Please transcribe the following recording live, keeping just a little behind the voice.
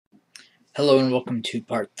Hello and welcome to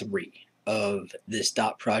part 3 of this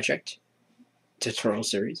dot project tutorial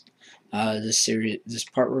series. This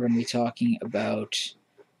part we're going to be talking about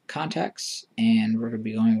contacts, and we're going to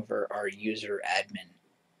be going over our user admin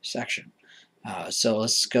section. So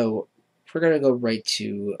let's go. We're going to go right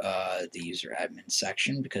to the user admin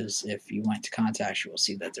section, because if you went to contacts, you will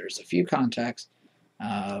see that there's a few contacts,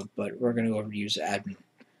 but we're going to go over to user admin.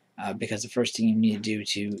 Because the first thing you need to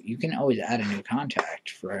do you can always add a new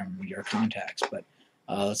contact from your contacts, but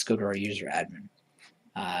let's go to our user admin,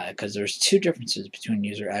 because there's two differences between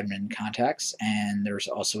user admin and contacts, and there's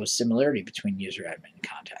also a similarity between user admin and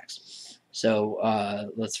contacts.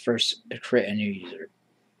 So let's first create a new user.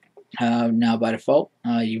 Now by default,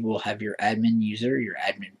 you will have your admin user, your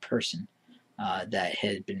admin person, that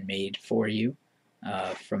has been made for you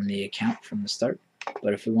from the account from the start.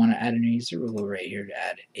 But if we want to add a new user, we'll go right here to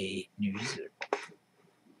add a new user.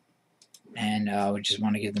 And we just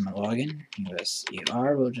want to give them a login.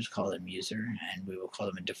 USER, we'll just call them user, and we will call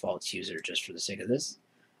them a default user just for the sake of this.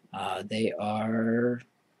 They are,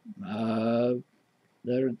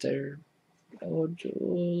 they're we'll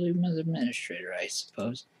leave them as administrator, I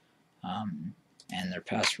suppose. And their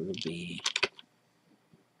password will be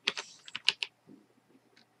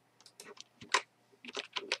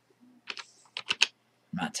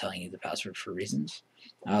I'm not telling you the password for reasons.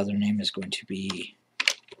 Their name is going to be,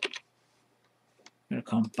 I'm going to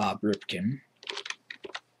call him Bob Ripken.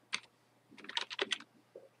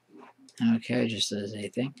 Okay, just as a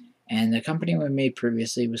thing. And the company we made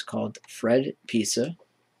previously was called Fred Pizza.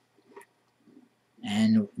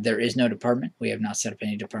 And there is no department. We have not set up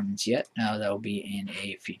any departments yet. That will be in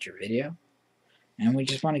a future video. And we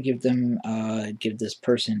just want to give them, give this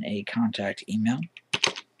person a contact email.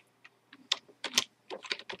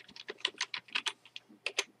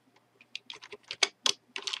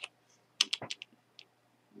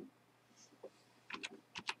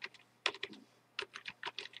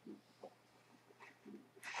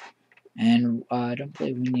 And I don't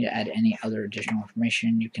believe we need to add any other additional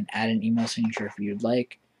information. You can add an email signature if you'd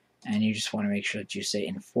like, and you just want to make sure that you say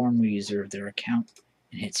inform the user of their account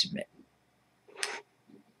and hit submit.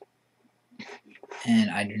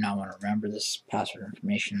 And I do not want to remember this password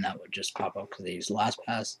information. That would just pop up because they use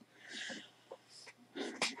LastPass.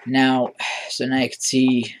 Now you can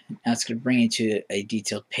see, now it's going to bring you to a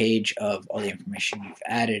detailed page of all the information you've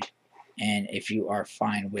added, and if you are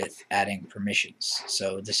fine with adding permissions.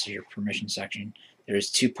 So this is your permission section.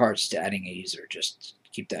 There's two parts to adding a user, just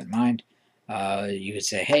keep that in mind. You could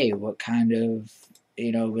say, hey, what kind of,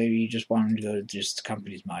 maybe you just want them to go to just the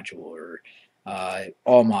company's module, or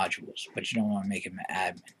all modules, but you don't want to make him an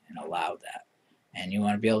admin and allow that. And you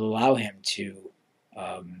want to be able to allow him to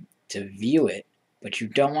view it, but you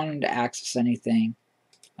don't want him to access anything.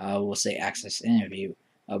 We'll say access interview,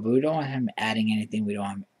 but we don't want him adding anything. We don't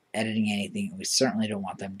want him editing anything. We certainly don't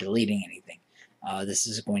want them deleting anything. This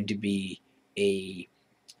is going to be a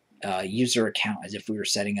user account, as if we were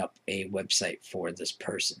setting up a website for this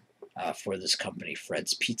person, for this company,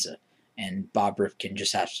 Fred's Pizza. And Bob Ripken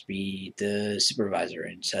just has to be the supervisor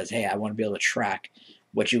and says, hey, I want to be able to track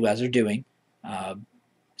what you guys are doing.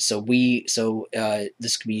 So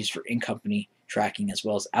this could be used for in-company tracking as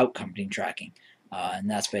well as out-company tracking.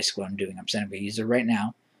 And that's basically what I'm doing. I'm setting up a user right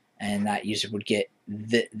now, and that user would get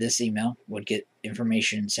this email, would get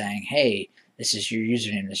information saying, hey, this is your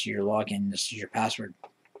username, this is your login, this is your password.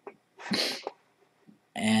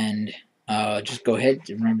 And just go ahead.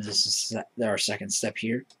 Remember, this is our second step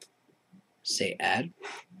here. Say add.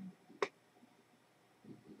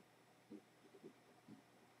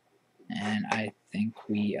 And I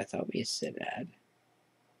thought we said add.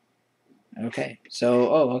 Okay,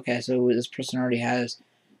 so this person already has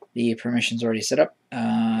the permissions already set up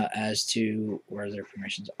as to where their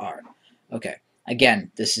permissions are. Okay,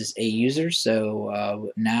 again, this is a user,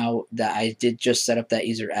 so now that I did just set up that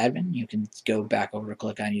user admin, you can go back over,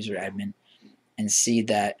 click on user admin, and see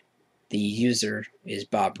that the user is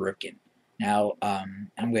Bob Ripken. Now,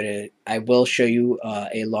 I will show you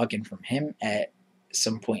a login from him at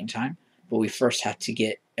some point in time, but we first have to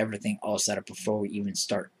get everything all set up before we even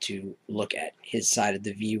start to look at his side of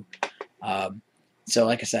the view. So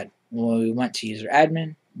like I said, when we went to user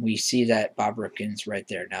admin, we see that Bob Ripken's right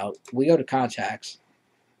there. Now we go to contacts,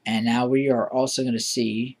 and now we are also going to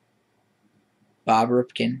see Bob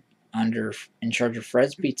Ripken in charge of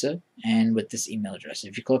Fred's Pizza, and with this email address.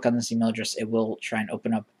 If you click on this email address, it will try and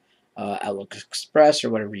open up Outlook Express or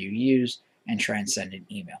whatever you use and try and send an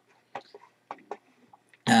email.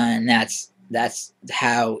 And that's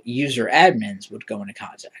how user admins would go into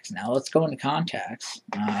contacts. Now let's go into contacts,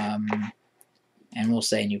 and we'll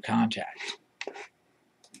say new contact.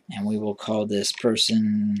 And and we will call this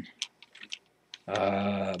person,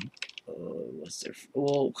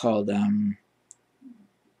 we'll call them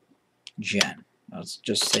Jen. Let's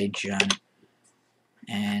just say Jen.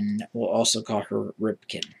 And we'll also call her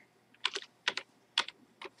Ripken,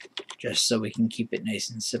 just so we can keep it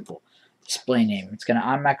nice and simple. Display name. It's going to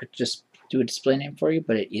automatically just do a display name for you,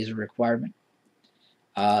 but it is a requirement.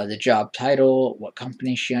 The job title, what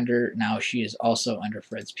company is she under. Now she is also under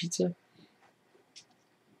Fred's Pizza.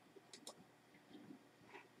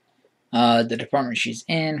 The department she's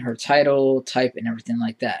in, her title, type, and everything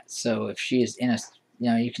like that. So if she is in a,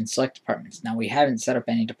 you can select departments. Now we haven't set up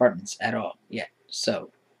any departments at all yet, so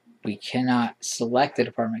we cannot select the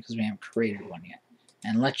department because we haven't created one yet.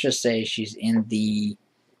 And let's just say she's in the,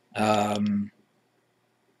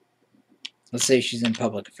 let's say she's in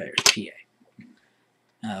public affairs, PA.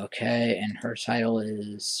 Okay, and her title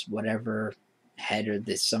is whatever, head or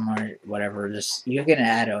this somewhere, whatever. This you're gonna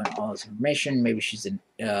add on all this information. Maybe she's in.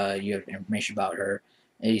 You have information about her.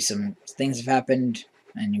 Maybe some things have happened,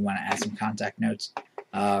 and you want to add some contact notes.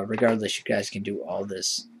 Regardless, you guys can do all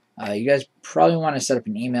this. You guys probably want to set up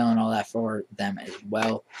an email and all that for them as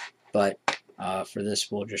well. But for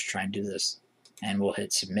this, we'll just try and do this, and we'll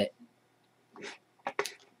hit submit.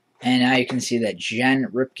 And now you can see that Jen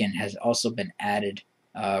Ripken has also been added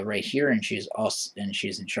right here, and she's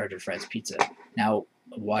in charge of Fred's Pizza. Now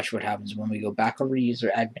watch what happens when we go back over to user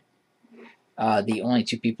admin. The only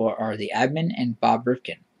two people are the admin and Bob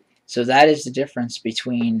Ripken. So that is the difference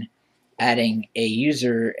between adding a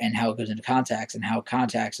user and how it goes into contacts, and how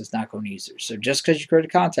contacts is not going to users. So just because you create a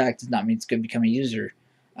contact does not mean it's going to become a user.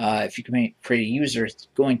 If you create a user, it's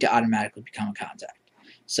going to automatically become a contact.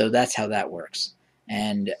 So that's how that works.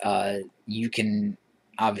 And you can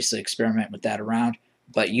obviously experiment with that around,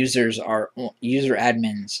 but user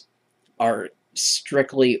admins are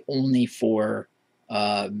strictly only for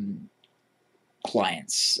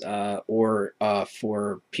clients or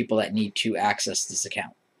for people that need to access this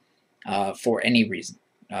account for any reason.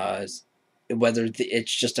 Whether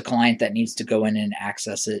it's just a client that needs to go in and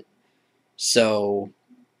access it so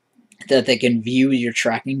that they can view your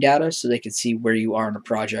tracking data, so they can see where you are in a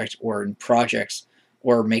project or in projects,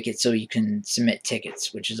 or make it so you can submit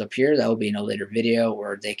tickets, which is up here. That will be in a later video,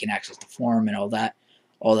 or they can access the forum and all that.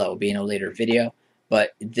 All that will be in a later video.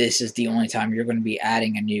 But this is the only time you're going to be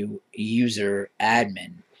adding a new user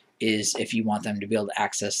admin, is if you want them to be able to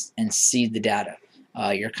access and see the data.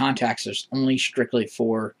 Your contacts are only strictly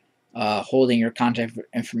for holding your contact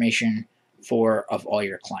information of all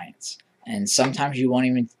your clients. And sometimes you won't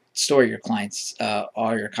even store your clients,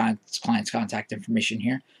 all your clients' contact information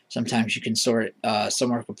here. Sometimes you can store it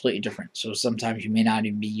somewhere completely different. So sometimes you may not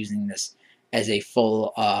even be using this as a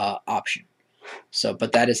full option. So,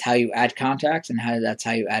 but that is how you add contacts, and that's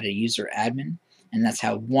how you add a user admin, and that's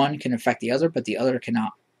how one can affect the other, but the other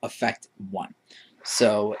cannot affect one.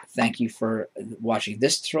 So thank you for watching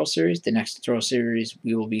this tutorial series. The next tutorial series,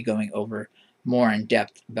 we will be going over more in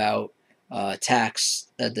depth about the tasks,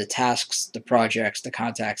 the projects, the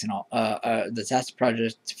contacts, and all the tasks,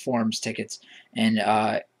 projects, forms, tickets, and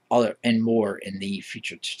more in the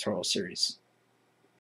future tutorial series.